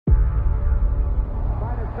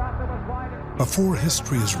Before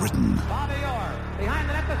history is written,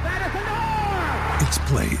 it's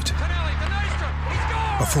played.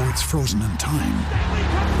 Before it's frozen in time,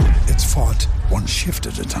 it's fought one shift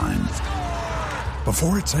at a time.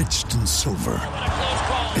 Before it's etched in silver,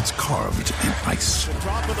 it's carved in ice.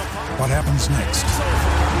 What happens next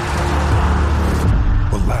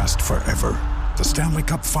will last forever. The Stanley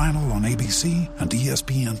Cup Final on ABC and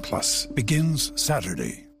ESPN Plus begins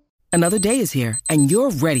Saturday. Another day is here, and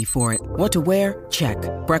you're ready for it. What to wear? Check.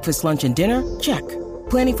 Breakfast, lunch, and dinner? Check.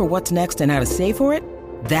 Planning for what's next and how to save for it?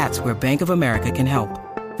 That's where Bank of America can help.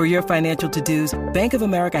 For your financial to-dos, Bank of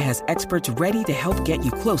America has experts ready to help get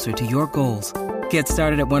you closer to your goals. Get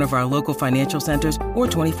started at one of our local financial centers or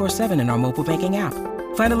 24/7 in our mobile banking app.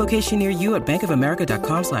 Find a location near you at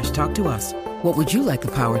bankofamerica.com/talktous. What would you like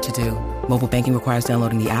the power to do? Mobile banking requires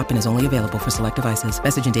downloading the app and is only available for select devices.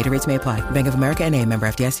 Message and data rates may apply. Bank of America N.A., member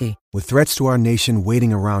FDIC. With threats to our nation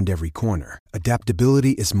waiting around every corner,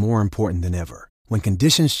 adaptability is more important than ever. When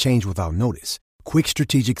conditions change without notice, quick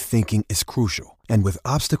strategic thinking is crucial. And with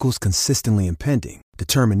obstacles consistently impending,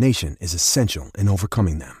 determination is essential in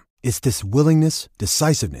overcoming them. It's this willingness,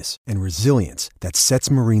 decisiveness, and resilience that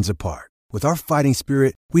sets Marines apart. With our fighting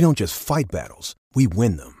spirit, we don't just fight battles, we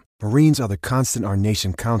win them. Marines are the constant our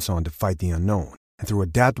nation counts on to fight the unknown. And through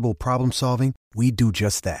adaptable problem solving, we do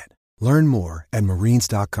just that. Learn more at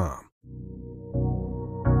marines.com.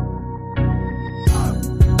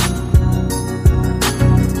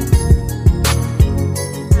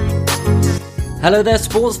 Hello there,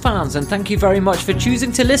 sports fans, and thank you very much for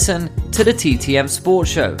choosing to listen to the TTM Sports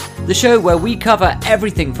Show, the show where we cover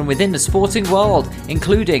everything from within the sporting world,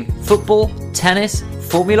 including football, tennis,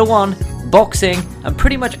 Formula One, boxing, and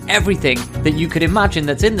pretty much everything that you could imagine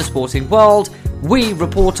that's in the sporting world. We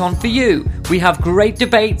report on for you. We have great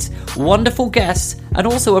debates, wonderful guests, and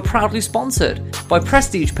also are proudly sponsored by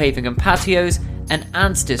Prestige Paving and Patios and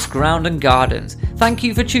Anstis Ground and Gardens. Thank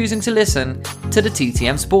you for choosing to listen to the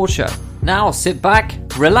TTM Sports Show. Now sit back,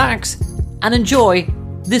 relax, and enjoy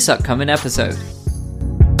this upcoming episode.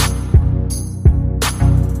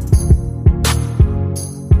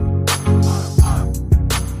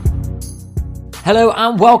 Hello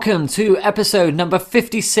and welcome to episode number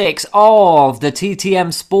 56 of the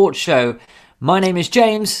TTM Sports Show. My name is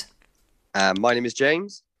James. My name is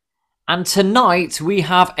James. And tonight we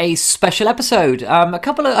have a special episode. A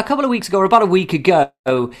couple of weeks ago, or about a week ago,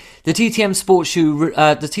 the TTM Sports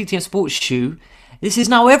Show. This is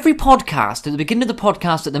now every podcast. At the beginning of the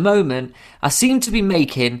podcast, at the moment, I seem to be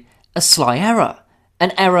making a sly error,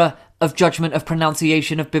 an error of judgment of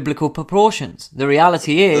pronunciation of biblical proportions. The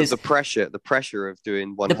reality is the pressure of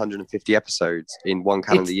doing 150 episodes in one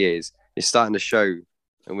calendar year is starting to show,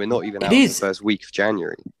 and we're not even out in the first week of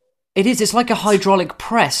January. It is. It's like a hydraulic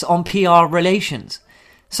press on PR relations.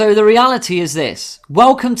 So the reality is this.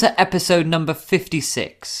 Welcome to episode number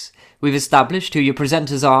 56. We've established who your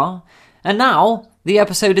presenters are, and now the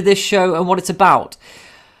episode of this show and what it's about.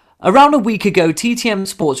 Around a week ago, TTM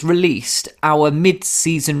Sports released our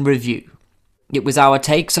mid-season review. It was our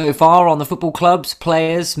take so far on the football clubs,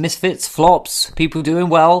 players, misfits, flops, people doing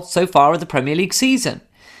well so far of the Premier League season.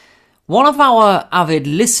 One of our avid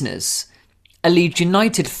listeners, a Leeds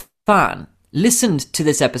United fan, listened to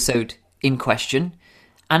this episode in question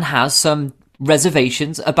and has some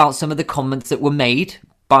reservations about some of the comments that were made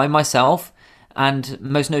by myself and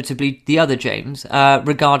most notably the other James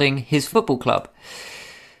regarding his football club.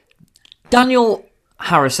 Daniel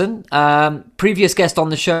Harrison, previous guest on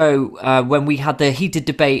the show when we had the heated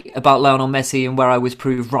debate about Lionel Messi and where I was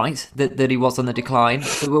proved right that he was on the decline.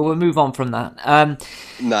 So we'll move on from that.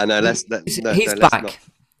 He's back.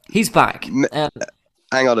 He's back.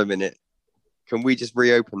 Hang on a minute. Can we just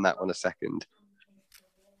reopen that one a second?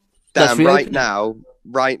 Dan,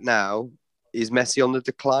 right now, is Messi on the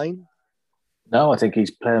decline? No, I think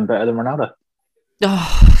he's playing better than Ronaldo.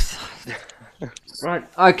 Oh, right.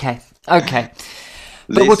 Okay.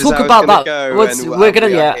 But we'll talk about that.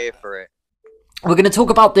 We're going to talk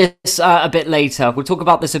about this a bit later. We'll talk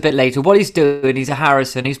about this a bit later. What he's doing, he's a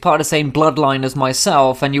Harrison. He's part of the same bloodline as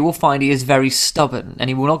myself, and you will find he is very stubborn, and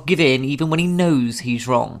he will not give in even when he knows he's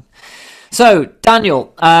wrong. So,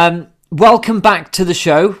 Daniel, welcome back to the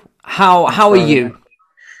show. How are you?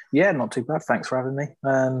 Yeah, not too bad. Thanks for having me.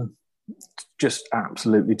 Just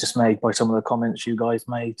absolutely dismayed by some of the comments you guys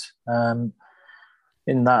made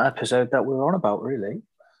in that episode that we were on about, really.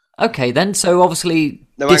 Okay, then. So obviously,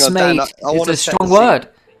 dismayed is a strong word.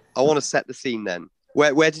 I want to set the scene then.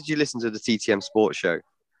 Where did you listen to the TTM Sports Show?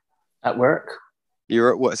 At work.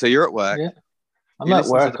 You're at work. So you're at work. Yeah. I'm at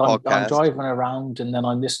work. I'm driving around, and then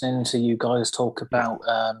I'm listening to you guys talk about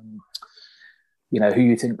who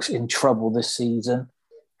you think's in trouble this season.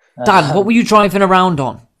 Dan, what were you driving around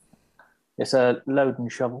on? It's a load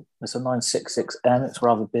and shovel. It's a 966M. It's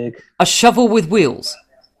rather big. A shovel with wheels?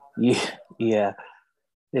 Yeah.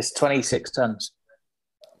 It's 26 tons.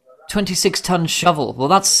 26-ton shovel. Well,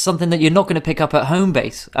 that's something that you're not going to pick up at home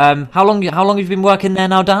base. How long have you been working there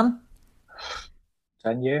now, Dan?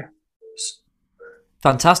 10 years.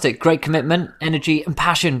 Fantastic. Great commitment, energy and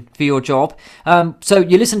passion for your job. So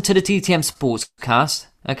you listen to the TTM Sportscast,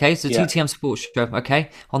 okay? So TTM Sports Show, okay,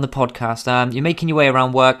 on the podcast. You're making your way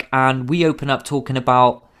around work, and we open up talking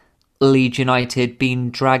about Leeds United being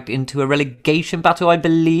dragged into a relegation battle, I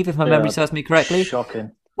believe, if my memory serves me correctly.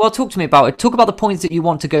 Shocking. Well, talk to me about it. Talk about the points that you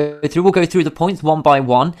want to go through. We'll go through the points one by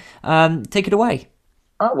one. Take it away.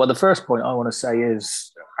 Well, the first point I want to say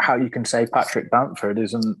is how you can say Patrick Bamford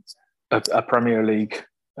isn't a Premier League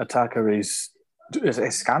attacker is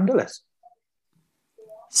scandalous.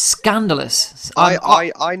 Scandalous.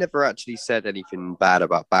 I never actually said anything bad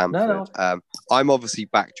about Bamford. No. I'm obviously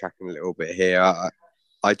backtracking a little bit here.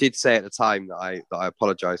 I did say at the time that I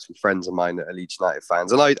apologise for friends of mine that are Leeds United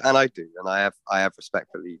fans, and I do, and I have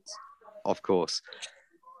respect for Leeds, of course.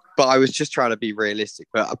 But I was just trying to be realistic.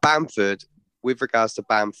 But Bamford, with regards to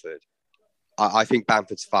Bamford, I think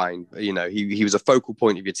Bamford's fine. He was a focal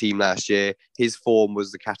point of your team last year. His form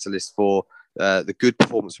was the catalyst for the good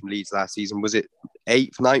performance from Leeds last season. Was it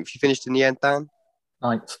 8th, 9th you finished in the end, Dan?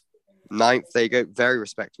 9th. 9th, there you go. Very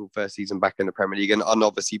respectable first season back in the Premier League. And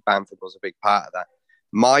obviously Bamford was a big part of that.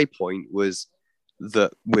 My point was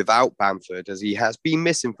that without Bamford, as he has been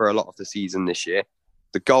missing for a lot of the season this year,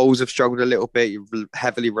 the goals have struggled a little bit. You're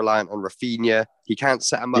heavily reliant on Rafinha. He can't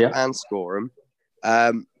set them up and score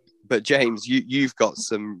them. But James, you've got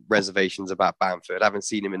some reservations about Bamford. I haven't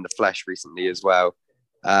seen him in the flesh recently as well.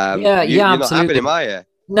 You're absolutely. Not having him, are you?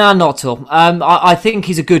 No, not at all. I think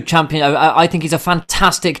he's a good champion. I think he's a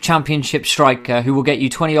fantastic championship striker who will get you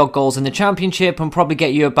 20-odd goals in the championship and probably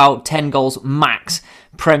get you about 10 goals max.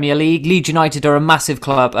 Premier League. Leeds United are a massive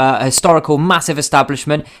club, a historical, massive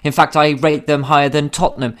establishment. In fact, I rate them higher than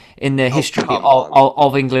Tottenham in the history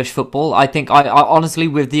of English football. I think, I honestly,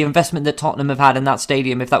 with the investment that Tottenham have had in that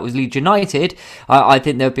stadium, if that was Leeds United, I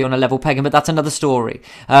think they'd be on a level pegging, but that's another story.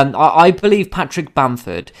 I believe Patrick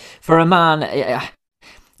Bamford, for a man,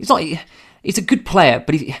 he's a good player,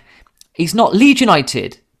 but he's not Leeds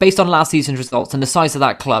United. Based on last season's results and the size of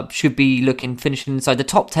that club, should be finishing inside the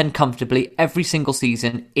top 10 comfortably every single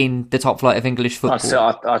season in the top flight of English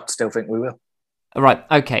football. I still think we will. Right,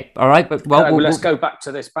 okay, all right. But let's go back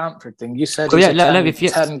to this Bamford thing. You said he's a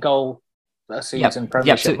 10-goal a season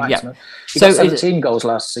Premiership maximum. He got 17 goals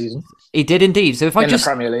last season. He did indeed. So if I just the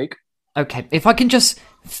Premier League. Okay, if I can just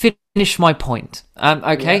finish my point.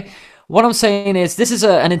 Okay. Yeah. What I'm saying is this is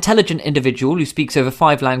an intelligent individual who speaks over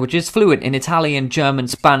 5 languages, fluent in Italian, German,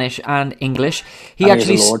 Spanish and English. He's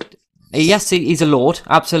a lord. Yes, he's a lord,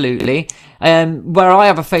 absolutely. Where I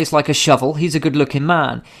have a face like a shovel, he's a good-looking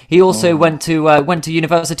man. He also went to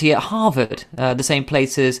university at Harvard, the same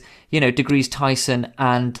place as, Degrees Tyson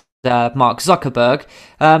and Mark Zuckerberg.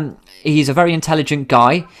 He's a very intelligent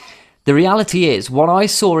guy. The reality is, what I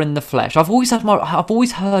saw in the flesh, I've always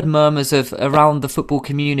heard murmurs around the football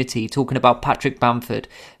community talking about Patrick Bamford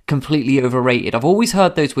completely overrated. I've always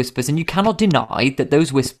heard those whispers, and you cannot deny that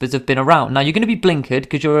those whispers have been around. Now you're going to be blinkered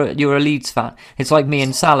because you're a Leeds fan. It's like me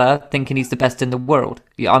and Salah thinking he's the best in the world.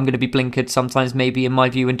 I'm going to be blinkered sometimes, maybe in my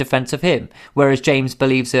view, in defence of him. Whereas James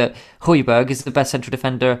believes that Højbjerg is the best central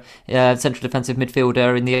defensive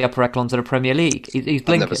midfielder in the upper echelons of the Premier League. He's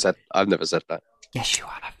blinkered. I've never said that. Yes, you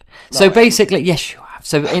have. So basically, yes, you have.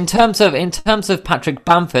 So in terms of Patrick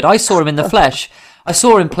Bamford, I saw him in the flesh. I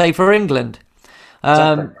saw him play for England.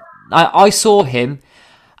 I saw him,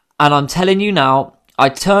 and I'm telling you now, I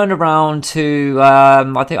turned around to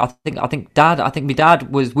I think my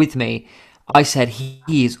dad was with me. I said he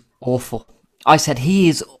is awful.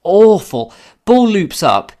 Ball loops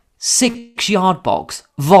up, 6-yard box,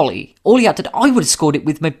 volley. All he had to do, I would have scored it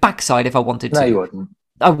with my backside if I wanted to. No, you wouldn't.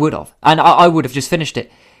 I would have, and I would have just finished it.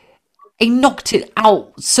 He knocked it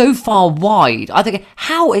out so far wide. I think,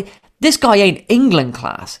 this guy ain't England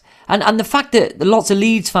class. And the fact that lots of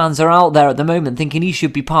Leeds fans are out there at the moment thinking he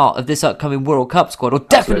should be part of this upcoming World Cup squad, or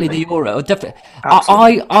definitely the Euro, or definitely,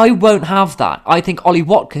 I won't have that. I think Ollie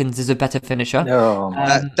Watkins is a better finisher. No.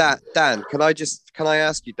 Dan, can I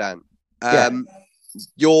ask you, Dan?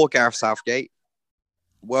 You're Gareth Southgate.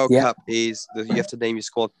 World Cup you have to name your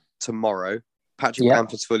squad tomorrow. Patrick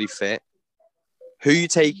Bamford's fully fit. Who are you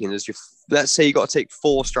taking as let's say you got to take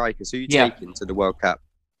 4 strikers. Who are you taking to the World Cup?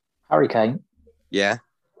 Harry Kane. Yeah.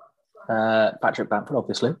 Patrick Bamford,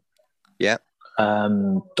 obviously. Yeah.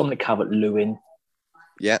 Dominic Calvert-Lewin.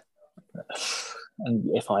 Yeah.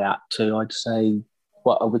 And if I had to, I'd say,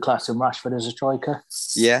 what are we classing Rashford as a striker?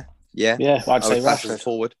 Yeah. Yeah, I'd say class as a Rashford.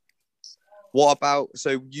 forward. What about,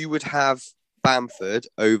 so you would have Bamford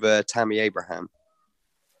over Tammy Abraham?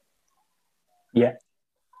 Yeah.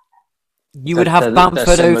 You would have They're Bamford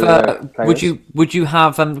similar over. players. Would you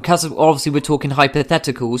have because obviously we're talking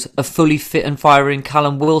hypotheticals? A fully fit and firing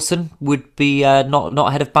Callum Wilson would be not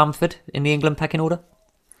ahead of Bamford in the England pecking order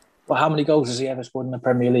Well, how many goals has he ever scored in the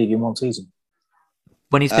Premier League in one season?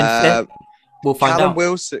 when he's been fit. We'll find Callum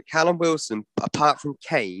out. Callum Wilson, apart from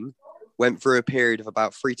Kane, went through a period of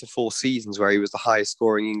about 3 to 4 seasons where he was the highest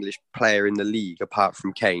scoring English player in the league. Apart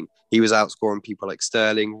from Kane, he was outscoring people like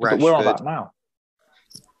Sterling, Rashford. But we're on that now.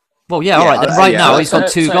 Well, yeah, all right. Then right now he's got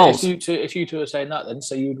 2 goals. If you two are saying that, then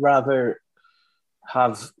so you'd rather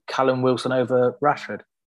have Callum Wilson over Rashford?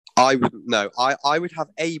 I would have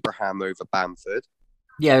Abraham over Bamford.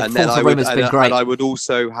 Yeah, and then Roma's been great. And I would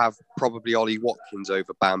also have probably Ollie Watkins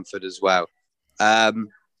over Bamford as well.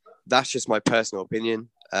 That's just my personal opinion.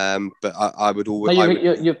 But I would always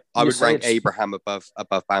I would rank Abraham above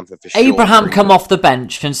Bamford for sure. Abraham come off the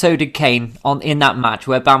bench, and so did Kane in that match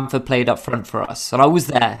where Bamford played up front for us, and I was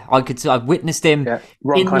there. I witnessed him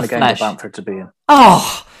wrong in kind the of game flesh. for Bamford to be in.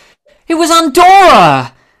 Oh, it was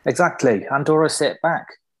Andorra. Exactly, Andorra sit back.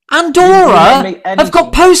 Andorra have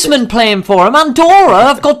got postmen playing for him. Andorra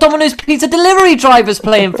have got Domino's Pizza delivery drivers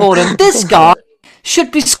playing for them. This guy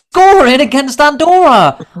should be scoring against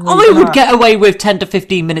Andorra. I would get away with 10 to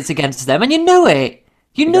 15 minutes against them, and you know it.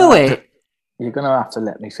 You're going to have to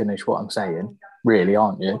let me finish what I'm saying, really,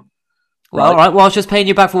 aren't you? Well, all right. Well, I was just paying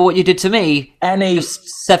you back for what you did to me just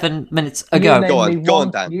 7 minutes ago. Go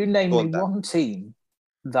on, Dan. You name me one team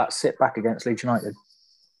that sit back against Leeds United.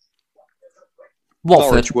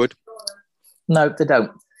 Watford. Norwich would. No, they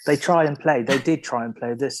don't. They try and play. They did try and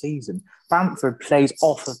play this season. Bamford plays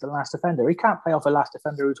off of the last defender. He can't play off a last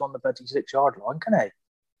defender who's on the 36-yard line, can he?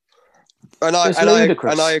 And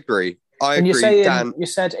I agree. Dan. You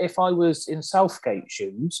said if I was in Southgate's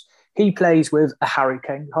shoes, he plays with a Harry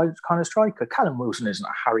Kane kind of striker. Callum Wilson isn't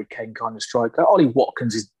a Harry Kane kind of striker. Ollie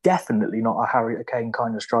Watkins is definitely not a Harry Kane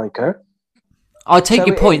kind of striker. I take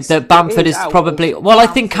your point that Bamford is probably... Well, I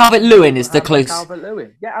think Calvert-Lewin is the closest...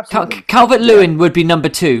 Calvert-Lewin, yeah, absolutely. Calvert-Lewin would be number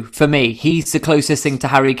 2 for me. He's the closest thing to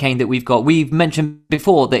Harry Kane that we've got. We've mentioned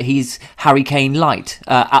before that he's Harry Kane light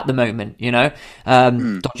at the moment, you know.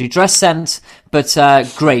 Dodgy dress sense, but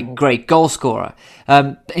great goal scorer.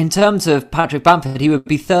 In terms of Patrick Bamford, he would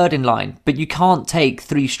be 3rd in line, but you can't take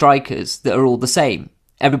 3 strikers that are all the same.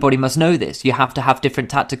 Everybody must know this. You have to have different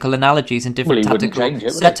tactical analogies and different tactical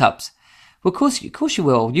setups. Well, of course you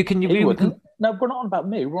will. You can. No, we're not on about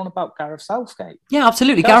me. We're on about Gareth Southgate. Yeah,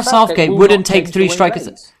 absolutely. Gareth Southgate wouldn't take 3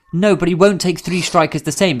 strikers. No, but he won't take 3 strikers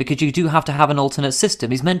the same because you do have to have an alternate system.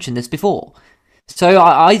 He's mentioned this before. So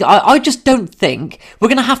I just don't think we're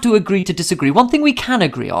going to have to agree to disagree. One thing we can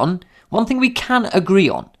agree on. He'll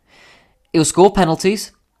score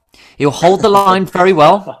penalties. He'll hold the line very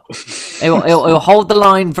well. He'll hold the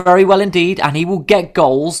line very well indeed, and he will get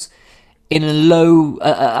goals. In a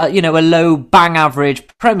low bang average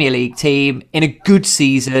Premier League team, in a good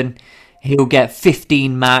season, he'll get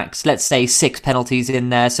 15 max, let's say 6 penalties in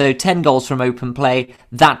there. So 10 goals from open play.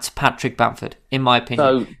 That's Patrick Bamford, in my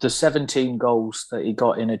opinion. So the 17 goals that he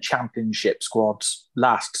got in a championship squad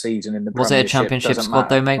last season in the Premiership. Was it a championship squad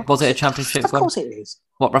though, mate? Was it a championship squad? Of course it is.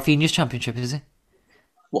 What, Rafinha's championship, is it?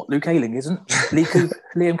 What, Luke Ayling isn't?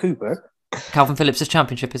 Liam Cooper? Calvin Phillips'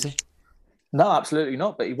 championship, is he? No, absolutely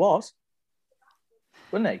not, but he was.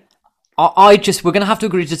 Wouldn't he? We're going to have to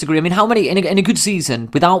agree to disagree. I mean, how many, in a good season,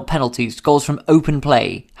 without penalties, goals from open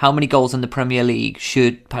play, how many goals in the Premier League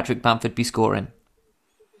should Patrick Bamford be scoring?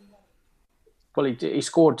 Well, he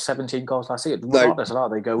scored 17 goals last season. Regardless of how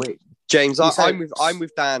they go in. James, I'm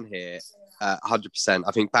with Dan here, 100%.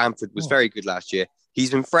 I think Bamford was very good last year.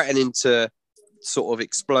 He's been threatening to sort of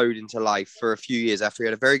explode into life for a few years after he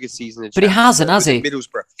had a very good season. But he hasn't, has he?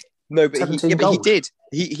 Middlesbrough. No, but he did.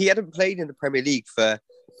 He hadn't played in the Premier League for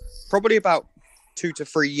probably about 2 to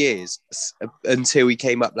 3 years until he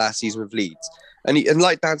came up last season with Leeds. And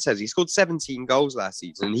like Dan says, he scored 17 goals last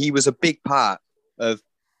season. And he was a big part of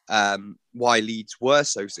why Leeds were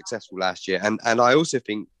so successful last year. And I also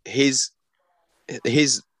think his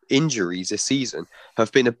injuries this season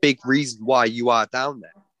have been a big reason why you are down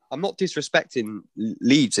there. I'm not disrespecting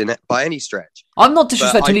Leeds by any stretch. I'm not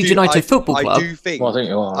disrespecting Leeds United Football Club. I do think. Well, I think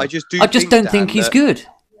you are. I just don't think he's good.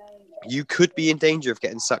 You could be in danger of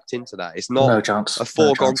getting sucked into that. It's not a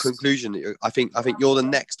foregone conclusion. I think you're the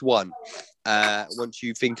next one. Once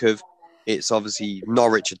you think of, it's obviously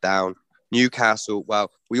Norwich are down. Newcastle, well,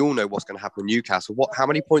 we all know what's going to happen with Newcastle. How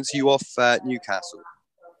many points are you off Newcastle?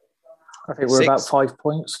 I think we're 6? about 5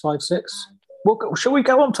 points, 5, 6. Well, shall we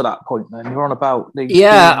go on to that point then? You're on about the...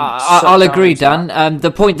 Yeah, I'll agree, Dan.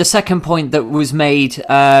 The second point that was made,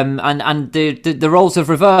 and the roles have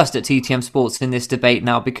reversed at TTM Sports in this debate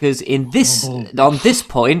now, because on this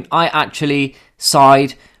point, I actually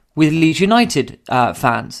side with Leeds United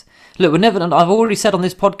fans. Look, I've already said on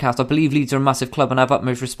this podcast, I believe Leeds are a massive club and I have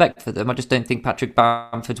utmost respect for them. I just don't think Patrick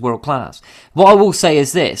Bamford's world class. What I will say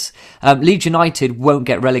is this, Leeds United won't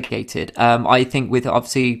get relegated. I think with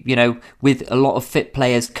obviously, with a lot of fit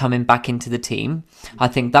players coming back into the team, I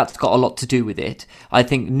think that's got a lot to do with it. I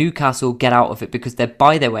think Newcastle get out of it because they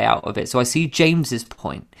buy their way out of it. So I see James's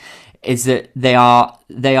point. Is that they are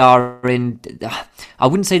in, I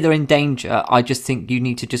wouldn't say they're in danger, I just think you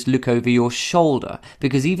need to just look over your shoulder,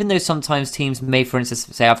 because even though sometimes teams may, for instance,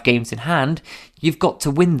 say have games in hand, you've got to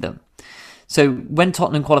win them. So when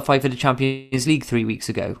Tottenham qualified for the Champions League 3 weeks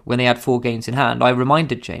ago, when they had 4 games in hand, I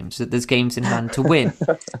reminded James that there's games in hand to win.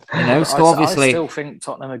 So obviously, I still think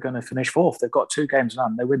Tottenham are going to finish 4th. They've got 2 games in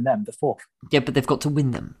hand. They win them, the 4th. Yeah, but they've got to win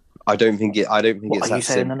them. I don't think it's that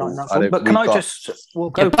simple. But can I just...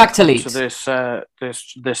 We'll go back to Leeds. To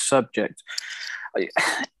this subject.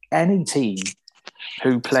 Any team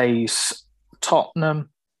who plays Tottenham,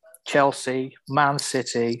 Chelsea, Man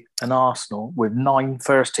City and Arsenal with 9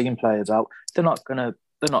 first-team players out, they're not going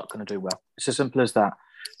to do well. It's as simple as that.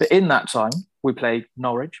 But in that time, we played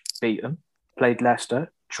Norwich, beat them, played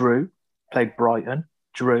Leicester, drew, played Brighton,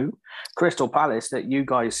 drew. Crystal Palace, that you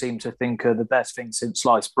guys seem to think are the best thing since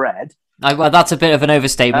sliced bread. Well, that's a bit of an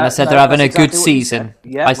overstatement. I said they're having a good season.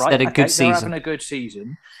 Yeah, I said a good season. They're having a good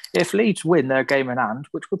season. If Leeds win their game in hand,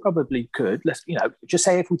 which we probably could, just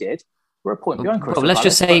say if we did, we're a point behind Crystal Palace. Let's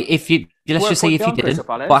just say if you didn't,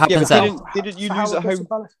 what happens then? Didn't you lose at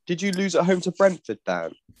home? Did you lose at home to Brentford,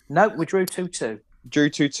 Dan? No, we drew 2-2. Drew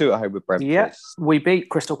 2-2 at home with Brentford. Yes, we beat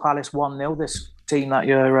Crystal Palace 1-0. This team that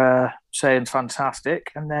you're saying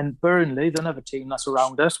fantastic, and then Burnley, another team that's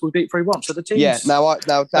around us, we beat 3-1. So the teams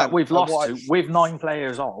that we've lost to, with 9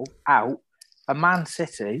 players all out, are Man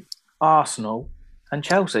City, Arsenal, and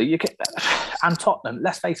Chelsea. And Tottenham.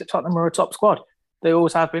 Let's face it, Tottenham are a top squad. They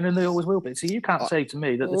always have been and they always will be. So you can't say to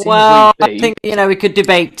me that the teams we beat... I think we could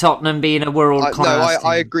debate Tottenham being a world class. No,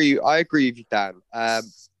 I agree. I agree with you, Dan.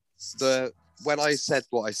 When I said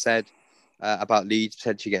what I said about Leeds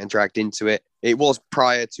potentially getting dragged into it, it was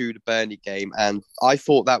prior to the Burnley game, and I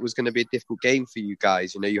thought that was going to be a difficult game for you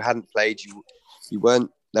guys. You hadn't played, you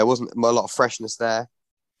weren't. There wasn't a lot of freshness there.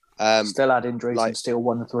 Still had injuries and still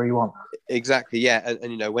won the 3-1. Exactly, yeah.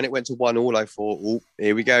 And when it went to 1-1, I thought, oh,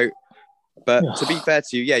 here we go. But to be fair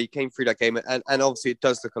to you, yeah, you came through that game, and obviously it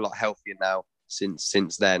does look a lot healthier now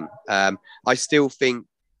since then. I still think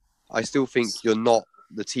you're not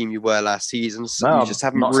the team you were last season. So you just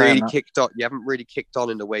haven't really kicked on. You haven't really kicked on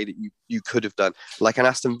in the way that you could have done, like an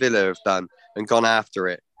Aston Villa have done, and gone after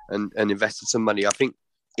it and invested some money. I think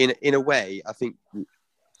in a way, I think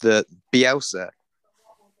the Bielsa,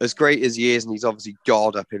 as great as he is, and he's obviously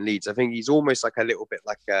God up in Leeds, I think he's almost like a little bit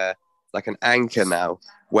like an anchor now,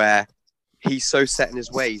 where he's so set in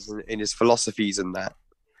his ways and in his philosophies and that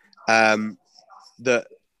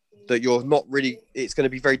you're not really. It's going to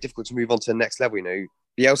be very difficult to move on to the next level.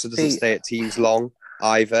 Bielsa doesn't stay at teams long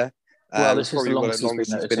either. Well, this probably is one of the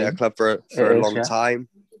longest he's been at a club for a long time.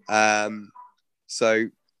 So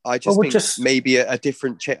I just think maybe a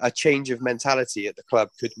different a change of mentality at the club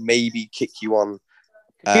could maybe kick you on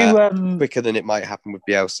quicker than it might happen with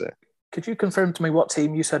Bielsa. Could you confirm to me what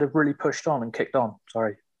team you said have really pushed on and kicked on?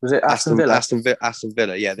 Sorry. Was it Aston Villa? Aston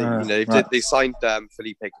Villa, yeah. They signed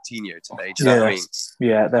Felipe Coutinho today. Do you know what I mean?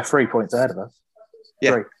 Yeah, they're 3 points ahead of us.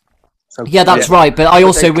 Yeah. 3. So, yeah, that's right. But I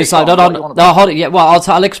also was like,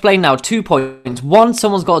 I'll explain now. 2 points. One,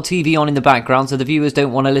 someone's got a TV on in the background, so the viewers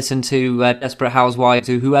don't want to listen to Desperate Housewives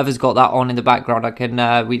or whoever's got that on in the background. I can.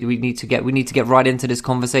 We need to get right into this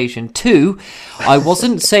conversation. 2, I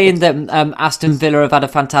wasn't saying that Aston Villa have had a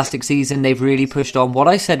fantastic season. They've really pushed on. What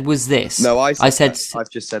I said was this. No, I've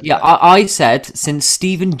just said. Yeah, I said since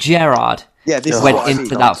Steven Gerrard went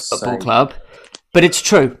into that football club, but it's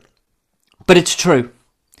true.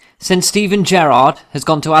 Since Steven Gerrard has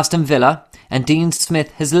gone to Aston Villa and Dean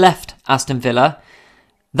Smith has left Aston Villa,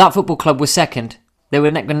 that football club was second. They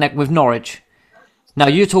were neck and neck with Norwich. Now,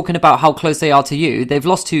 you're talking about how close they are to you. They've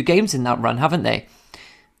lost 2 games in that run, haven't they?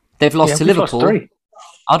 They've lost to Liverpool. Lost 3.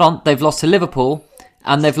 Hold on. They've lost to Liverpool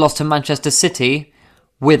and they've lost to Manchester City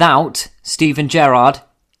without Steven Gerrard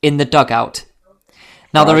in the dugout.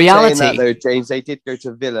 Now, the reality... Saying that, though, James, they did go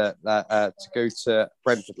to Villa to go to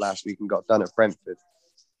Brentford last week and got done at Brentford.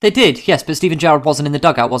 They did, yes, but Steven Gerrard wasn't in the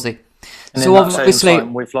dugout, was he? And So in that obviously, same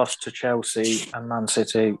time, we've lost to Chelsea and Man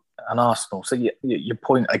City and Arsenal. So your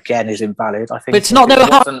point again is invalid. I think. but it's not.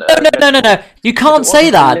 No. You can't say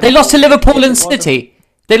that. They lost to Liverpool and City.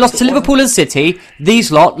 They lost to Liverpool and City.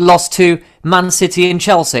 These lot lost to Man City and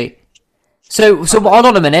Chelsea. So hold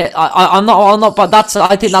on a minute. I'm not. But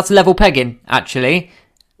I think that's level pegging, actually.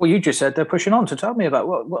 Well, you just said they're pushing on to tell me about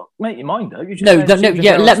what make your mind up. You just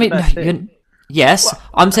Let me. Yes,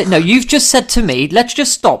 I'm saying no. You've just said to me. Let's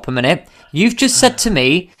just stop a minute. You've just said to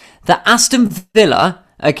me that Aston Villa,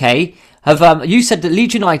 okay, have you said that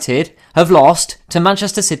Leeds United have lost to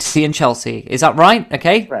Manchester City and Chelsea. Is that right?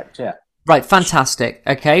 Okay. Correct. Yeah. Right. Fantastic.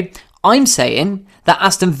 Okay. I'm saying that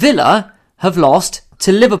Aston Villa have lost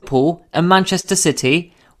to Liverpool and Manchester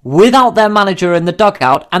City without their manager in the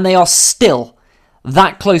dugout, and they are still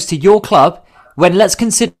that close to your club. When let's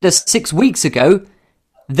consider 6 weeks ago,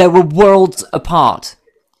 they were worlds apart.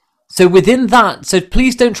 So within that, so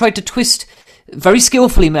please don't try to twist, very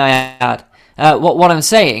skillfully may I add, what I'm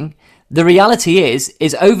saying. The reality is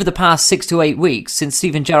over the past 6 to 8 weeks, since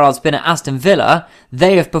Steven Gerrard's been at Aston Villa,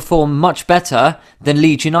 they have performed much better than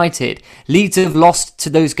Leeds United. Leeds have lost to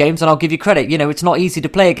those games, and I'll give you credit. You know, it's not easy to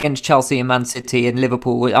play against Chelsea and Man City and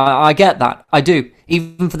Liverpool. I get that. I do.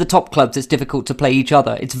 Even for the top clubs, it's difficult to play each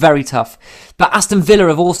other. It's very tough. But Aston Villa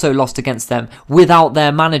have also lost against them without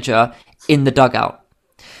their manager in the dugout.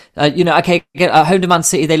 At home to Man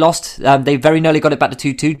City, they lost. They very nearly got it back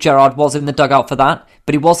to 2-2. Gerrard was in the dugout for that,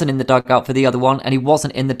 but he wasn't in the dugout for the other one, and he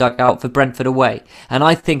wasn't in the dugout for Brentford away. And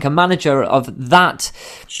I think a manager of that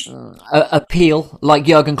appeal, like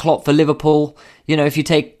Jurgen Klopp for Liverpool, you know, if you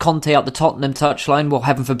take Conte out the Tottenham touchline, well,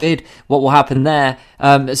 heaven forbid what will happen there.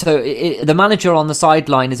 The manager on the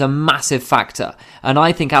sideline is a massive factor. And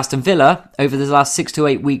I think Aston Villa, over the last 6 to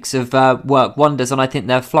 8 weeks, have worked wonders, and I think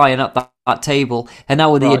they're flying up that table. And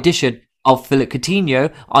now with the addition of Philippe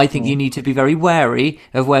Coutinho, I think you need to be very wary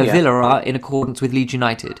of where Villa are in accordance with Leeds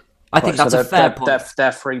United. I think that's a fair point.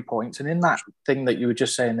 They're 3 points. And in that thing that you were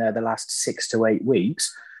just saying there, the last 6 to 8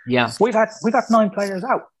 weeks, we've had 9 players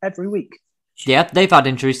out every week. Yeah, they've had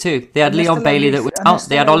injuries too. They had Leon Bailey that was out.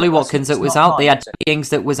 They had Ollie Watkins that was out. They had Ings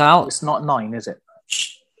that was out. It's not 9, is it?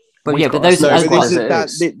 But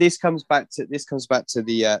this comes back to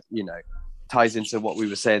the ties into what we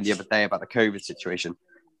were saying the other day about the COVID situation.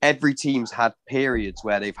 Every team's had periods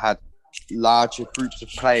where they've had larger groups of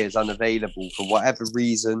players unavailable for whatever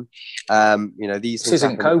reason. These. This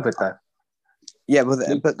isn't COVID though. Yeah,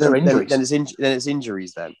 but then it's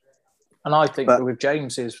injuries then. And I think that with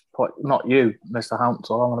James's point, not you, Mr.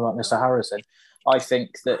 Hansel, I'm on about Mr. Harrison. I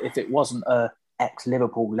think that if it wasn't a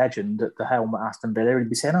ex-Liverpool legend at the helm at Aston Villa, he'd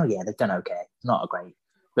be saying, "Oh yeah, they've done okay, not a great."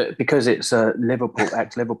 But because it's a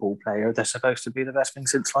ex-Liverpool player, they're supposed to be the best thing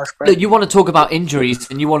since sliced bread. Look, you want to talk about injuries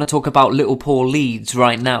and you want to talk about little poor Leeds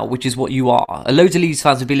right now, which is what you are. Loads of Leeds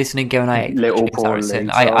fans would be listening going, I hate little poor Leeds.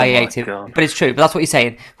 I hate it. God. But it's true. But that's what you're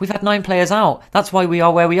saying. We've had 9 players out. That's why we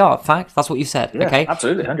are where we are. Fact. That's what you said. Yeah, okay?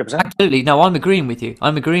 Absolutely, 100%. Absolutely. No, I'm agreeing with you.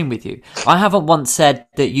 I haven't once said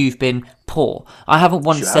that you've been poor. I haven't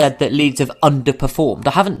once said that Leeds have underperformed.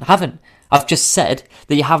 I haven't. I've just said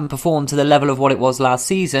that you haven't performed to the level of what it was last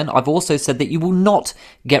season. I've also said that you will not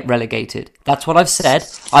get relegated. That's what I've said.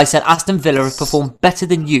 I said Aston Villa have performed better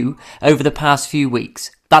than you over the past few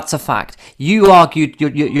weeks. That's a fact. You argued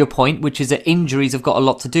your point, which is that injuries have got a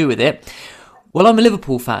lot to do with it. Well, I'm a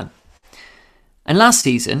Liverpool fan. And last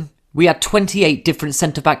season, we had 28 different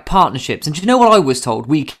centre-back partnerships. And do you know what I was told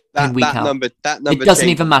week in, week out? That number it doesn't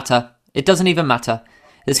even matter. It doesn't even matter.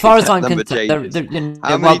 As far as I'm concerned,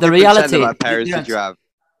 the reality. How pairs did you have?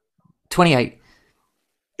 28.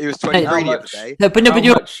 It was 23 the other day. No,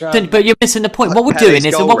 but you're missing the point. What we're doing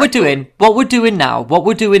is what we're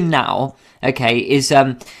doing now. Okay, is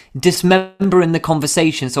dismembering the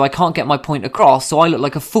conversation, so I can't get my point across. So I look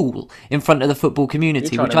like a fool in front of the football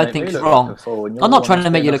community, which I think is wrong. I'm not trying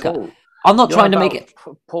to make you look. I'm not trying to make it.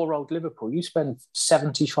 Poor old Liverpool. You spend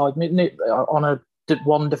 75 minutes on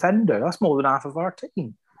one defender. That's more than half of our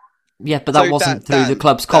team. Yeah, but that wasn't through the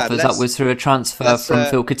club's coffers. That was through a transfer from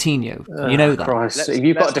Phil Coutinho. You know that. Christ. If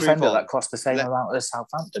you've got a defender that cost the same amount as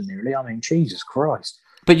Southampton, nearly. I mean, Jesus Christ.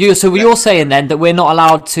 But you're saying then that we're not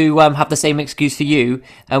allowed to have the same excuse for you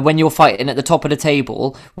when you're fighting at the top of the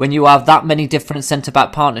table, when you have that many different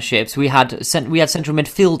centre-back partnerships. We had central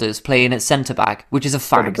midfielders playing at centre-back, which is a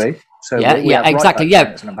fact. So yeah, exactly.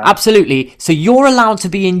 Yeah, absolutely. So you're allowed to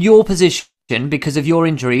be in your position because of your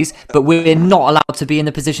injuries, but we're not allowed to be in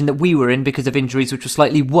the position that we were in because of injuries, which were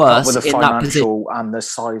slightly worse with the in that position. Financial and the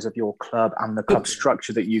size of your club and the club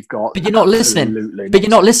structure that you've got. But you're not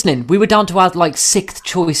listening. We were down to our 6th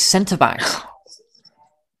choice centre back.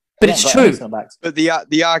 But it's true. But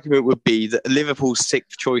the argument would be that Liverpool's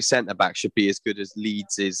 6th choice centre back should be as good as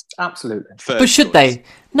Leeds' absolutely. But should they?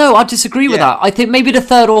 No, I disagree with that. I think maybe the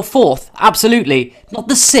 3rd or 4th. Absolutely, not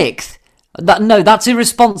the 6th. That's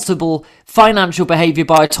irresponsible financial behaviour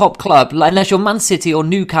by a top club, unless you're Man City or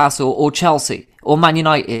Newcastle or Chelsea or Man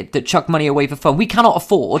United that chuck money away for fun. We cannot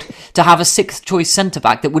afford to have a 6th choice centre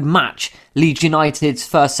back that would match Leeds United's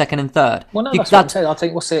 1st, 2nd, and 3rd. Well, no, that's what I'm saying. I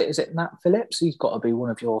think is it Nat Phillips? He's got to be one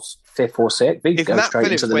of your 5th or 6th. He goes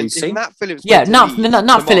straight into the lead team. Nat Phillips,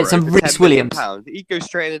 Nat Phillips and Rhys Williams. He'd go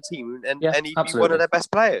straight in the team and he'd absolutely. be one of their best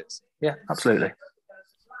players. Yeah, absolutely.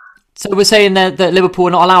 So we're saying that Liverpool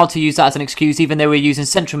are not allowed to use that as an excuse, even though we're using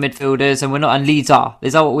central midfielders and we're not, and Leeds are.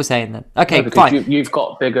 Is that what we're saying then? Okay, fine. You've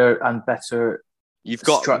got bigger and better. You've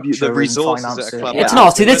got the resources at a club. It's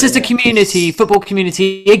not. See, this is the community, football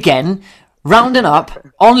community again, rounding up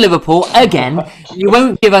on Liverpool again. You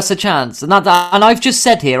won't give us a chance, and I've just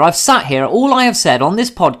said here, I've sat here. All I have said on this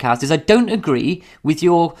podcast is I don't agree with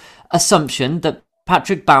your assumption that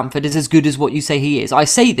Patrick Bamford is as good as what you say he is. I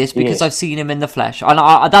say this because I've seen him in the flesh, and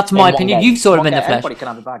that's my opinion. You saw him in the flesh. Everybody can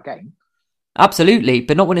have a bad game. Absolutely,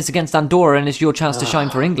 but not when it's against Andorra and it's your chance to shine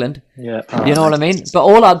for England. Yeah, you know what I mean.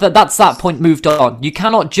 But that's that point moved on. You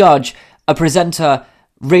cannot judge a presenter,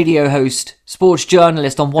 radio host, sports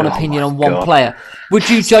journalist on one opinion on one player. Would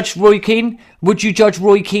you judge Roy Keane? Would you judge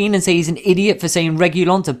Roy Keane and say he's an idiot for saying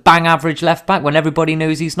Reguilon's a bang average left back when everybody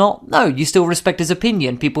knows he's not? No, you still respect his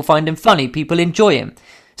opinion. People find him funny. People enjoy him.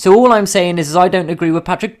 So all I'm saying is I don't agree with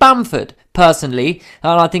Patrick Bamford, personally.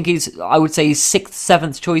 And I think I would say he's 6th,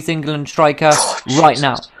 7th choice England striker right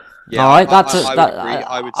now. Yeah, all right, that's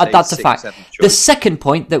a fact. The second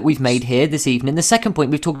point that we've made here this evening, the second point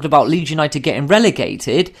we've talked about Leeds United getting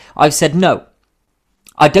relegated. I've said no.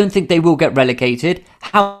 I don't think they will get relegated.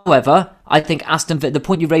 However, I think the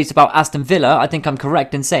point you raised about Aston Villa, I think I'm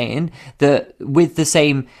correct in saying that with the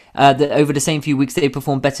same, that over the same few weeks they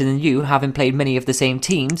performed better than you, having played many of the same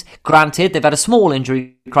teams. Granted, they've had a small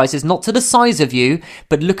injury crisis, not to the size of you,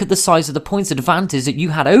 but look at the size of the points advantage that you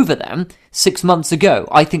had over them 6 months ago.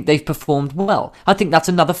 I think they've performed well. I think that's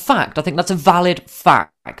another fact. I think that's a valid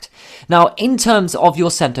fact. Now, in terms of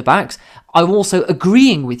your centre-backs, I'm also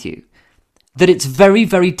agreeing with you that it's very,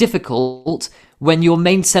 very difficult when your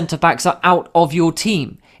main centre-backs are out of your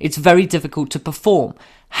team. It's very difficult to perform.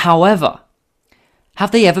 However,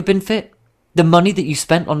 have they ever been fit? The money that you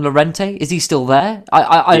spent on Llorente, is he still there?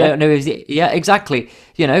 I don't know. Yeah, exactly.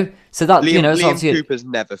 So that Liam Cooper's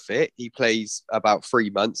never fit. He plays about 3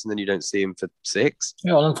 months and then you don't see him for 6.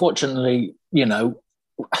 Yeah, well, unfortunately,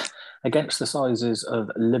 against the sizes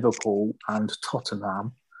of Liverpool and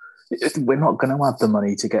Tottenham, we're not going to have the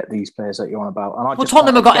money to get these players that you're on about. And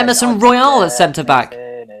Tottenham have got Emerson Royale as centre back.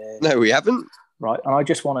 No, we haven't. Right, and I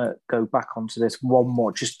just want to go back onto this one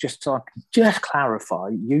more, just so I can just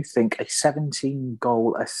clarify. You think a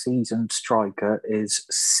 17-goal a season striker is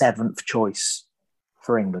 7th choice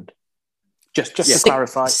for England? Just to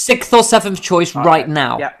clarify, 6th or 7th choice right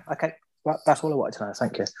now. Yeah, okay. Well, that's all I wanted to know.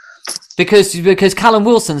 Thank you. Because Callum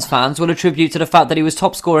Wilson's fans will attribute to the fact that he was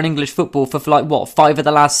top scorer in English football for 5 of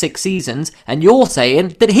the last 6 seasons, and you're saying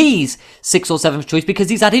that he's 6th or 7th choice because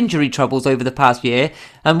he's had injury troubles over the past year.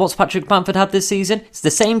 And what's Patrick Bamford had this season? It's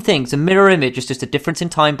the same thing. It's a mirror image. It's just a difference in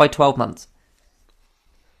time by 12 months.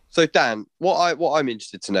 So Dan, what I'm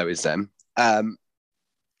interested to know is then,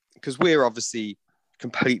 because we're obviously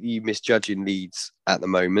completely misjudging Leeds at the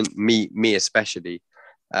moment, me especially.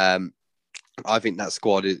 I think that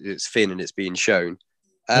squad is thin and it's being shown.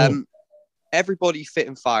 Everybody fit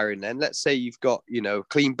and firing then. Let's say you've got, a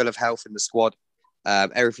clean bill of health in the squad.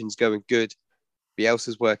 Everything's going good.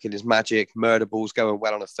 Bielsa's working his magic. Murder ball's going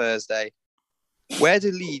well on a Thursday. Where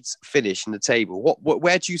do Leeds finish in the table?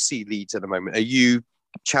 Where do you see Leeds at the moment? Are you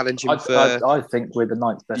challenging for... I think we're the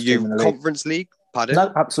 9th best team in the league. Conference League? Pardon?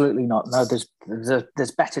 No, absolutely not. No,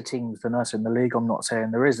 there's better teams than us in the league. I'm not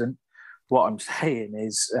saying there isn't. What I'm saying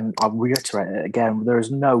is, and I'll reiterate it again, there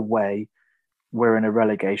is no way we're in a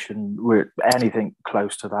relegation. We're anything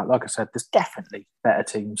close to that. Like I said, there's definitely better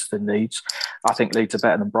teams than Leeds. I think Leeds are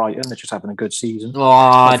better than Brighton. They're just having a good season.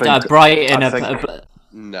 Brighton.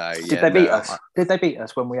 No. Did they beat us? Did they beat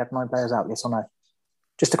us when we had 9 players out? Yes or no?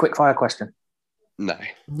 Just a quick fire question. No.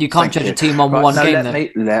 You can't judge a team on one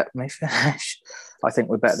game. Let me finish. I think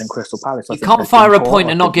we're better than Crystal Palace. You can't fire a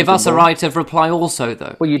point and not give us a right of reply also,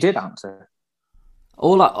 though. Well, you did answer.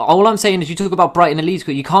 All I'm saying is you talk about Brighton and Leeds.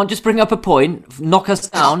 You can't just bring up a point, knock us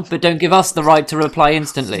down, but don't give us the right to reply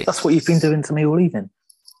instantly. That's what you've been doing to me all evening.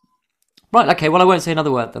 Right, okay, well, I won't say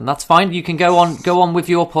another word then. That's fine. You can go on with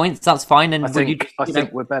your points. That's fine. And I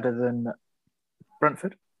think we're better than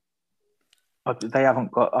Brentford. They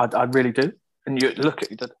haven't got. I really do. And you look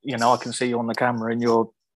at, I can see you on the camera, and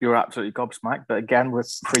you're absolutely gobsmacked. But again, we're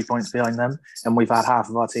 3 points behind them, and we've had half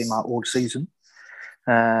of our team out all season.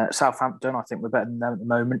 Southampton, I think we're better than them at the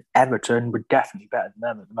moment. Everton, we're definitely better than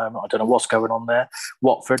them at the moment. I don't know what's going on there.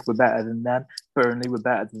 Watford, we're better than them. Burnley, we're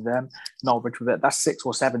better than them. Norwich, we're better. That's 6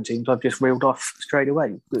 or 7 teams I've just reeled off straight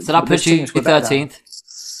away. So that puts you 13th.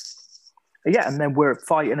 Yeah, and then we're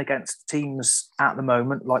fighting against teams at the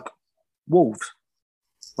moment like Wolves,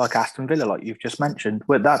 like Aston Villa, like you've just mentioned.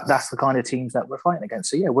 That's the kind of teams that we're fighting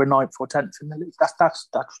against. So yeah, we're 9th or 10th in the league. That's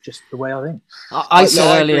just the way I think. I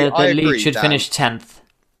saw earlier that Leeds should finish 10th.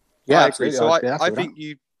 Yeah, I agree. So I think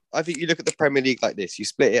you look at the Premier League like this. You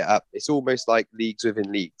split it up. It's almost like leagues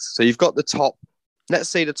within leagues. So you've got the top. Let's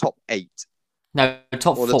say the top 8. No,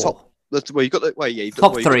 top 4. You've got the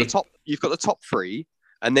top 3. You've got the top 3,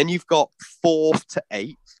 and then you've got 4th to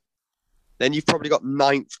 8th. Then you've probably got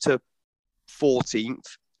 9th to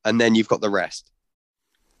 14th, and then you've got the rest.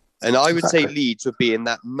 And I would say Leeds would be in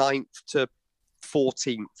that 9th to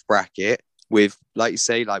 14th bracket with, like you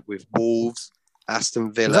say, like with Wolves,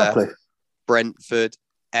 Aston Villa, Brentford,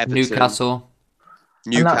 Everton, Newcastle,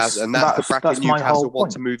 and that's the bracket Newcastle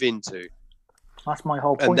want to move into. That's my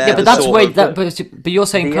whole point. Yeah, but that's but you're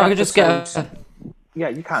saying, can I just get Yeah,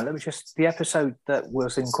 you can. Let me just, the episode that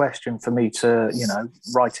was in question for me to,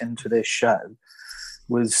 write into this show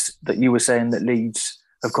was that you were saying that Leeds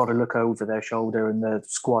have got to look over their shoulder and the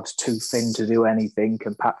squad's too thin to do anything,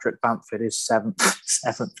 and Patrick Bamford is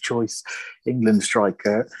seventh choice England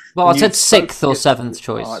striker. Well, I said 6th or 7th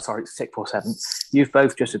choice. Oh, sorry, 6th or 7th. You've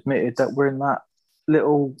both just admitted that we're in that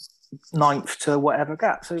little 9th to whatever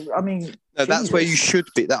gap. So, I mean... No, that's where you should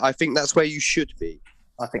be. I think that's where you should be.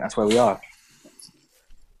 I think that's where we are.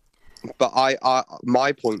 But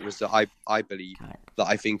my point was that I believe that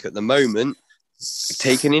I think at the moment,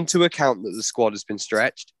 taking into account that the squad has been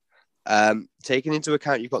stretched, taking into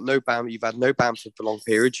account you've had no Bamford for long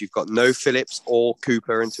periods, you've got no Phillips or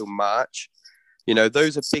Cooper until March.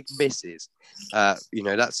 Those are big misses. That's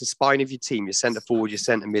the spine of your team, your centre forward, your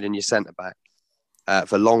centre mid, and your centre back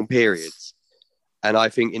for long periods. And I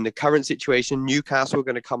think in the current situation, Newcastle are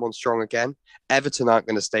going to come on strong again. Everton aren't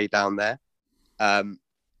going to stay down there.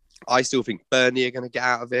 I still think Burnley are going to get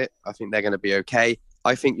out of it. I think they're going to be okay.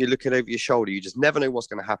 I think you're looking over your sholler. You just never know what's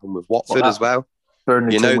going to happen with Watford as well.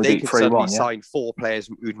 Burnley, they could suddenly sign 4 players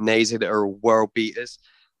from Udinese that are world beaters.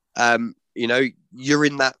 You're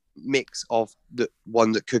in that mix of the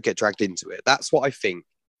one that could get dragged into it. That's what I think.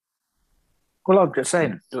 Well, I'm just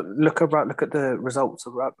saying, look at the results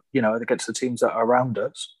against the teams that are around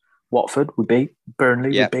us. Watford we beat,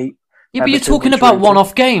 Burnley we beat. Yeah, but you're talking about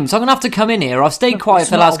one-off games. I'm going to have to come in here. I've stayed quiet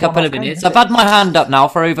for the last couple of minutes. I've had my hand up now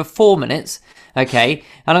for over 4 minutes. Okay,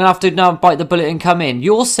 and I'm going to have to now bite the bullet and come in.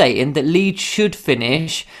 You're saying that Leeds should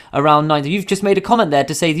finish around 9th. You've just made a comment there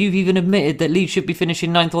to say that you've even admitted that Leeds should be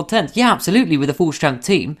finishing 9th or 10th. Yeah, absolutely, with a full-strength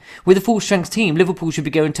team. With a full-strength team, Liverpool should be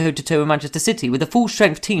going toe-to-toe with Manchester City. With a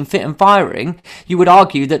full-strength team fit and firing, you would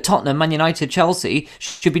argue that Tottenham, Man United, Chelsea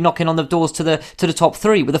should be knocking on the doors to the top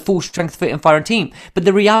 3 with a full-strength fit and firing team. But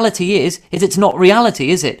the reality is it's not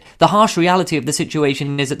reality, is it? The harsh reality of the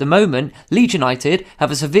situation is at the moment, Leeds United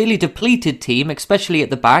have a severely depleted team, especially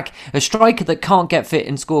at the back, a striker that can't get fit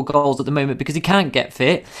and score goals at the moment because he can't get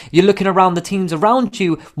fit. You're looking around the teams around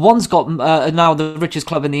you. One's got now the richest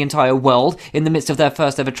club in the entire world in the midst of their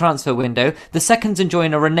first ever transfer window. The second's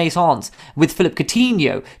enjoying a renaissance with Philip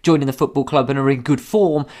Coutinho joining the football club and are in good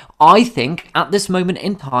form. I think at this moment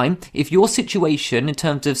in time, if your situation in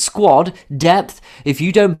terms of squad depth, if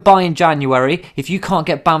you don't buy in January, if you can't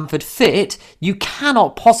get Bamford fit, you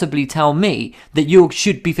cannot possibly tell me that you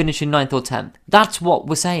should be finishing 9th or 10th. That's what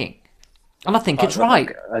we're saying. And I think it's right.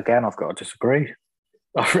 Again, I've got to disagree.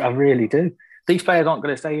 I really do. These players aren't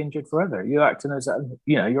going to stay injured forever. You're acting as if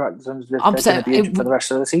they're going to be injured for the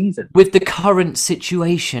rest of the season. With the current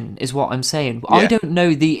situation is what I'm saying. Yeah. I don't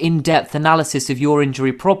know the in-depth analysis of your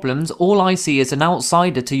injury problems. All I see as an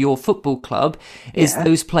outsider to your football club is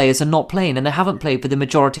those players are not playing and they haven't played for the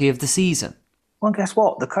majority of the season. Well, guess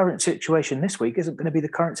what? The current situation this week isn't going to be the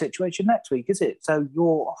current situation next week, is it? So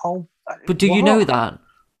your whole... But do you know that?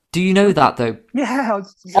 Do you know that, though? Yeah.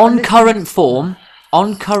 On current form,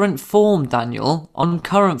 Daniel,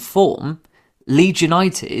 Leeds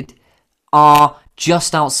United are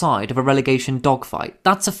just outside of a relegation dogfight.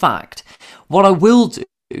 That's a fact. What I will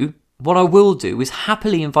do is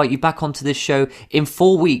happily invite you back onto this show in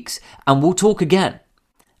 4 weeks and we'll talk again.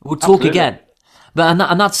 Again. But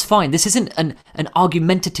and that's fine. This isn't an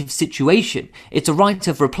argumentative situation. It's a right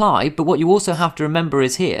of reply. But what you also have to remember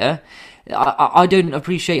is here, I don't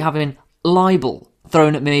appreciate having libel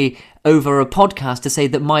thrown at me over a podcast to say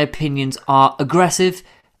that my opinions are aggressive,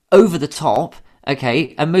 over the top,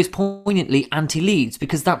 okay, and most poignantly anti-Leeds,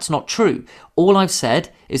 because that's not true. All I've said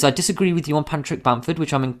is I disagree with you on Patrick Bamford,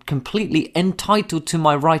 which I'm completely entitled to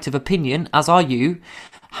my right of opinion, as are you.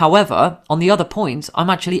 However, on the other points, I'm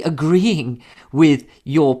actually agreeing with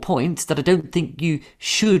your points that I don't think you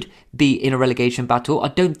should be in a relegation battle. I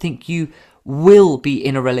don't think you will be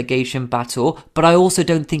in a relegation battle, but I also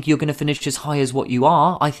don't think you're going to finish as high as what you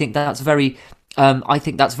are. I think that's very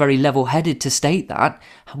level-headed to state that.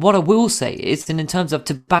 What I will say is, and in terms of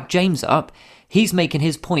to back James up, he's making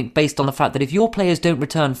his point based on the fact that if your players don't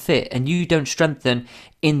return fit and you don't strengthen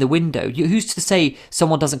in the window, who's to say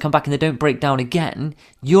someone doesn't come back and they don't break down again?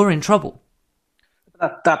 You're in trouble.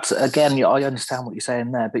 That's, again, I understand what you're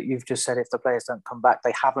saying there, but you've just said if the players don't come back,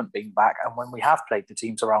 they haven't been back. And when we have played the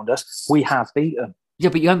teams around us, we have beat them. Yeah,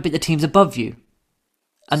 but you haven't beat the teams above you.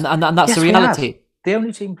 And that's the reality. The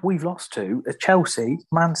only teams we've lost to are Chelsea,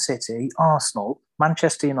 Man City, Arsenal,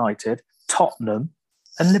 Manchester United, Tottenham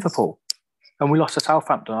and Liverpool. And we lost to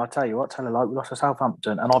Southampton. I'll tell you what, we lost to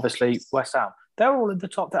Southampton. And obviously West Ham. They're all in the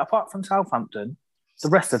top, apart from Southampton, the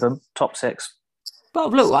rest of them, top six.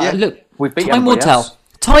 But look, we've beat time will tell.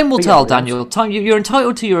 Time will tell, Daniel. You're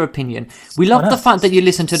entitled to your opinion. We love the fact that you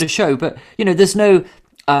listen to the show, but there's no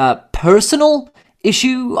personal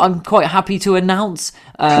issue. I'm quite happy to announce.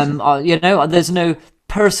 There's no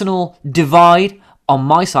personal divide on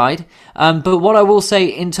my side. But what I will say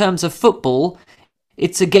in terms of football,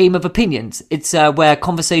 it's a game of opinions. It's where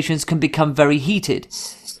conversations can become very heated.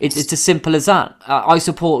 It's as simple as that. I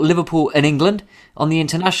support Liverpool and England. On the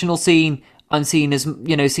international scene, I'm seen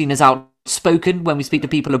as outspoken when we speak to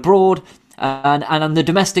people abroad, and on the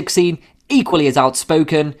domestic scene, equally as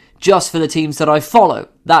outspoken, just for the teams that I follow.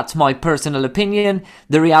 That's my personal opinion.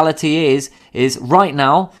 The reality is right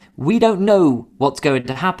now, we don't know what's going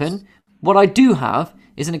to happen. What I do have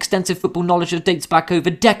is an extensive football knowledge that dates back over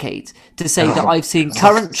decades to say that I've seen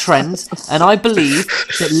current trends, and I believe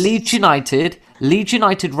that Leeds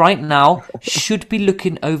United right now should be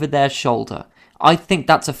looking over their shoulder. I think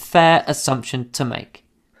that's a fair assumption to make.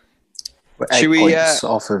 Should we points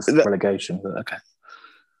off of relegation? But okay.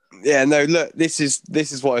 Yeah, no. Look, this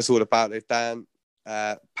is what it's all about, Dan.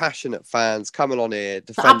 Passionate fans coming on here,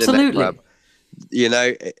 defending their club.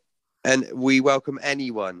 And we welcome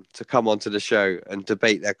anyone to come onto the show and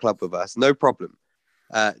debate their club with us. No problem.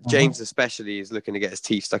 James especially is looking to get his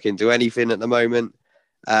teeth stuck into anything at the moment.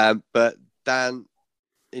 But Dan,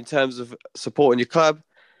 in terms of supporting your club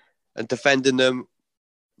and defending them,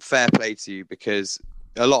 fair play to you, because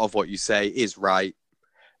a lot of what you say is right.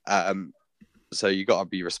 So you got to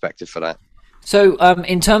be respected for that. So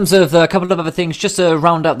in terms of a couple of other things, just to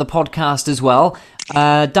round out the podcast as well,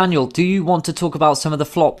 Daniel, do you want to talk about some of the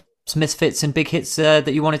flops, misfits and big hits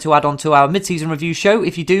that you wanted to add on to our mid-season review show?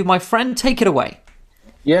 If you do, my friend, take it away.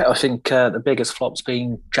 Yeah, I think the biggest flop's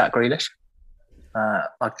been Jack Grealish.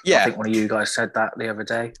 I think one of you guys said that the other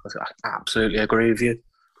day. I absolutely agree with you.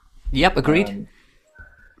 Yep, agreed.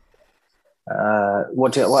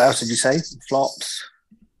 What else did you say? Flops?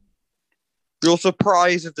 Your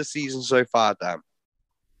surprise of the season so far,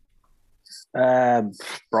 Dan?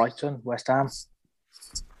 Brighton, West Ham.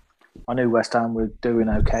 I knew West Ham were doing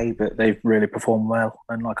okay, but they've really performed well.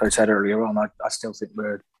 And like I said earlier on, I still think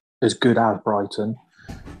we're as good as Brighton.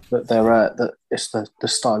 But it's the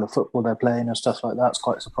style of football they're playing and stuff like that's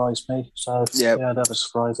quite surprised me. So yeah, that was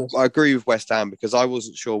surprising. I agree with West Ham because I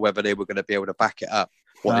wasn't sure whether they were going to be able to back it up.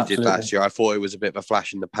 What they did last year, I thought it was a bit of a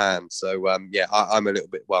flash in the pan. So I'm a little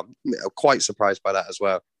bit quite surprised by that as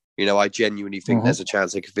well. I genuinely think there's a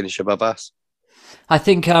chance they could finish above us. I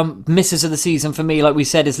think misses of the season for me, like we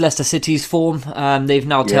said, is Leicester City's form. They've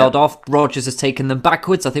now tailed off. Rodgers has taken them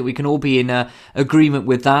backwards. I think we can all be in agreement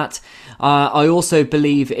with that. I also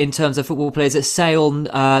believe, in terms of football players, that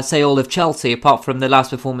Sale of Chelsea, apart from the last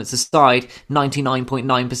performance aside,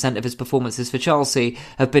 99.9% of his performances for Chelsea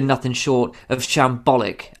have been nothing short of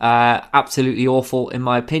shambolic. Absolutely awful, in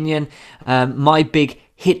my opinion. My big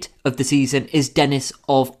hit of the season is Dennis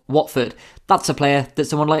of Watford. That's a player that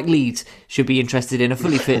someone like Leeds should be interested in. A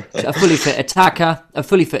fully fit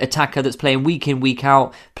attacker that's playing week in, week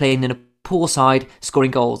out, playing in a poor side,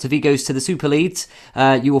 scoring goals. If he goes to the Super Leagues,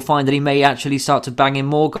 you will find that he may actually start to bang in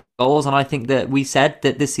more goals. And I think that we said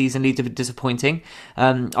that this season Leeds have been disappointing.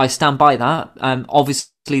 I stand by that. Obviously,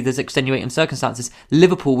 there's extenuating circumstances.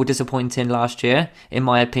 Liverpool were disappointing last year, in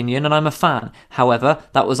my opinion, and I'm a fan. However,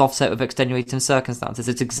 that was offset with extenuating circumstances.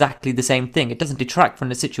 It's exactly the same thing. It doesn't detract from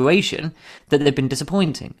the situation that they've been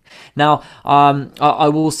disappointing. Now, I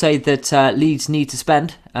will say that Leeds need to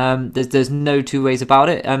spend. There's no two ways about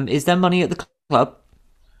it. Is there money at the club?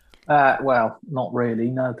 Well, not really.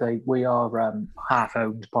 No, we are half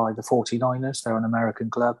owned by the 49ers. They're an American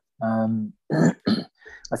club.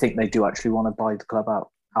 I think they do actually want to buy the club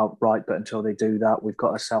outright, but until they do that, we've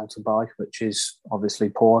got a sell to buy, which is obviously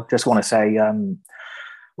poor. Just want to say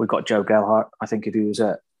we've got Joe Gelhardt. I think if he was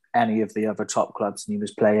at any of the other top clubs and he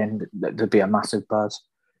was playing, there'd be a massive buzz.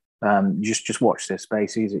 Just watch this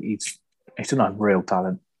space. He's an unreal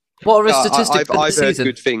talent. What are his statistics for the I've heard season?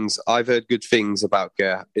 good things. I've heard good things about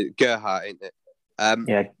Gerhardt, ain't it?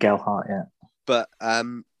 Yeah, Gelhardt, yeah. But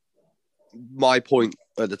my point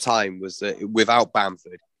at the time was that without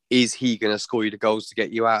Bamford, is he going to score you the goals to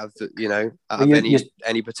get you out of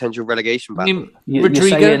any potential relegation battle?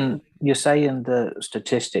 You're saying the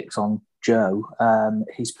statistics on Joe.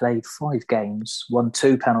 He's played 5 games, won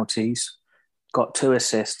 2 penalties, got 2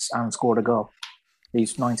 assists, and scored a goal.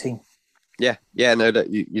 He's 19. Yeah, no, that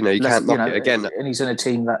you can't knock it again. And he's in a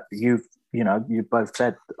team that you both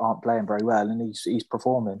said aren't playing very well, and he's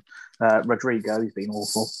performing. Rodrigo, he's been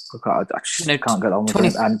awful. I just can't get on with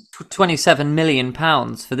him. And £27 million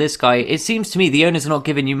for this guy. It seems to me the owners are not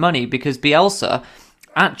giving you money because Bielsa,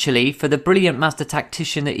 actually, for the brilliant master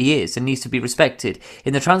tactician that he is and needs to be respected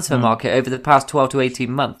in the transfer market over the past 12 to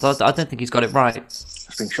 18 months, I don't think he's got it right.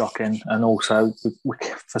 It's been shocking. And also,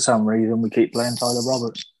 for some reason, we keep playing Tyler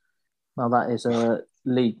Roberts. Now, that is a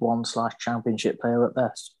League One / Championship player at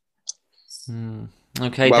best.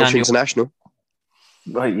 Okay, Welsh Daniel. international.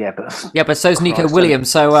 Right, yeah, but so's Nico Williams.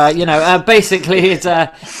 So, basically, it's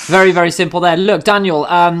very, very simple there. Look, Daniel,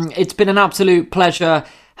 it's been an absolute pleasure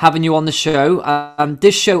having you on the show.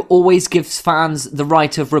 This show always gives fans the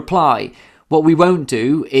right of reply. What we won't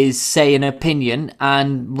do is say an opinion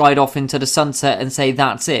and ride off into the sunset and say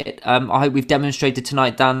that's it. I hope we've demonstrated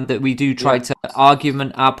tonight, Dan, that we do try to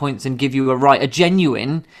argument our points and give you a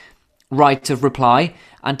genuine right of reply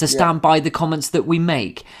and to stand by the comments that we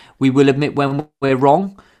make. We will admit when we're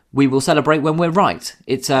wrong. We will celebrate when we're right.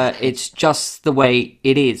 It's just the way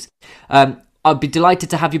it is. I'd be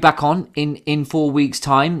delighted to have you back on in 4 weeks'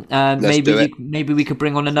 time. Maybe we could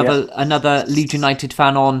bring on another Leeds United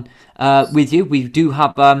fan on with you. We do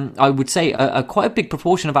have, I would say, quite a big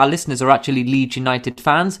proportion of our listeners are actually Leeds United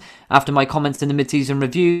fans. After my comments in the mid-season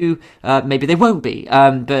review, maybe they won't be.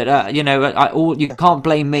 But you can't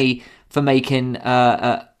blame me for making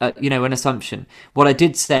an assumption. What I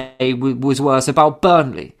did say was worse about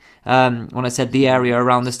Burnley when I said the area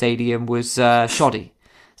around the stadium was shoddy.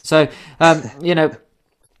 So, it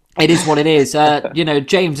is what it is.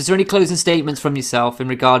 James, is there any closing statements from yourself in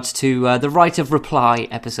regards to the right of reply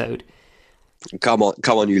episode? Come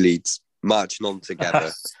on, you Leeds. Marching on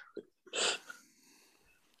together.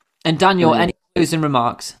 And Daniel, any closing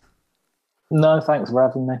remarks? No, thanks for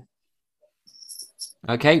having me.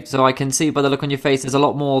 Okay, so I can see by the look on your face there's a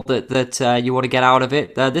lot more that you want to get out of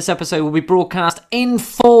it. This episode will be broadcast in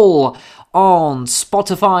full on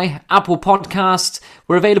Spotify, Apple Podcasts.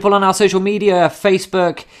 We're available on our social media,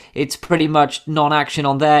 Facebook. It's pretty much non-action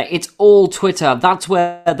on there. It's all Twitter. That's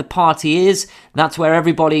where the party is. That's where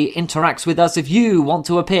everybody interacts with us. If you want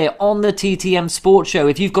to appear on the TTM Sports Show,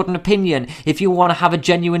 if you've got an opinion, if you want to have a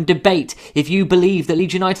genuine debate, if you believe that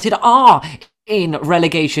Leeds United are in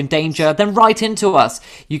relegation danger, then write into us.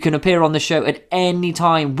 You can appear on the show at any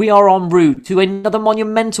time. We are en route to another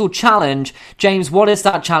monumental challenge. James, what is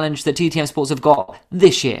that challenge that TTM Sports have got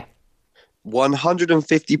this year?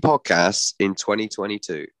 150 podcasts in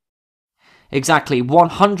 2022. Exactly,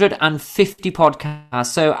 150 podcasts.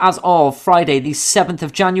 So as of Friday, the 7th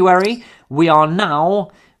of January, we are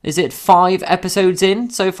now, 5 episodes in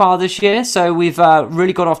so far this year? So we've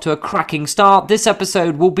really got off to a cracking start. This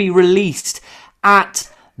episode will be released at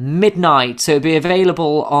midnight, so it'll be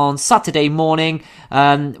available on Saturday morning.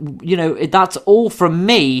 That's all from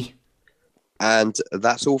me. And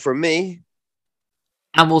that's all from me.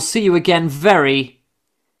 And we'll see you again very,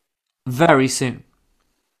 very soon.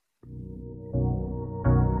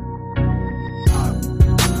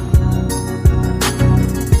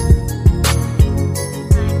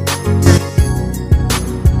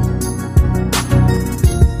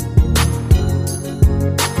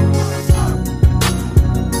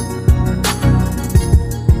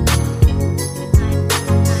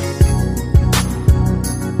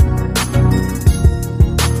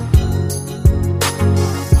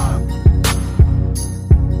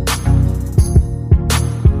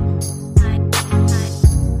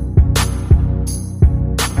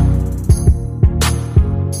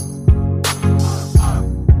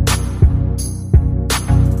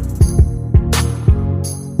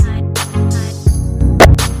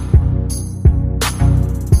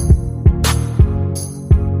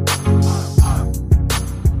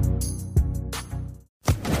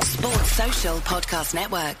 Podcast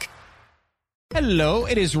Network. Hello,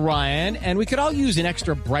 it is Ryan, and we could all use an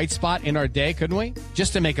extra bright spot in our day, couldn't we?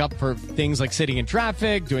 Just to make up for things like sitting in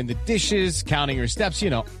traffic, doing the dishes, counting your steps,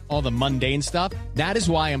 all the mundane stuff. That is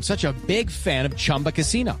why I'm such a big fan of Chumba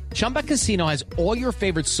Casino. Chumba Casino has all your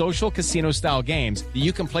favorite social casino-style games that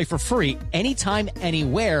you can play for free anytime,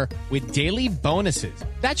 anywhere with daily bonuses.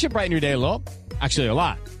 That should brighten your day a little. Actually, a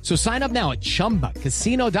lot. So sign up now at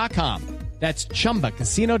ChumbaCasino.com. That's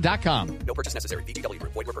ChumbaCasino.com. No purchase necessary. VGW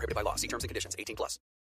Group. Void where prohibited by law. See terms and conditions. 18+.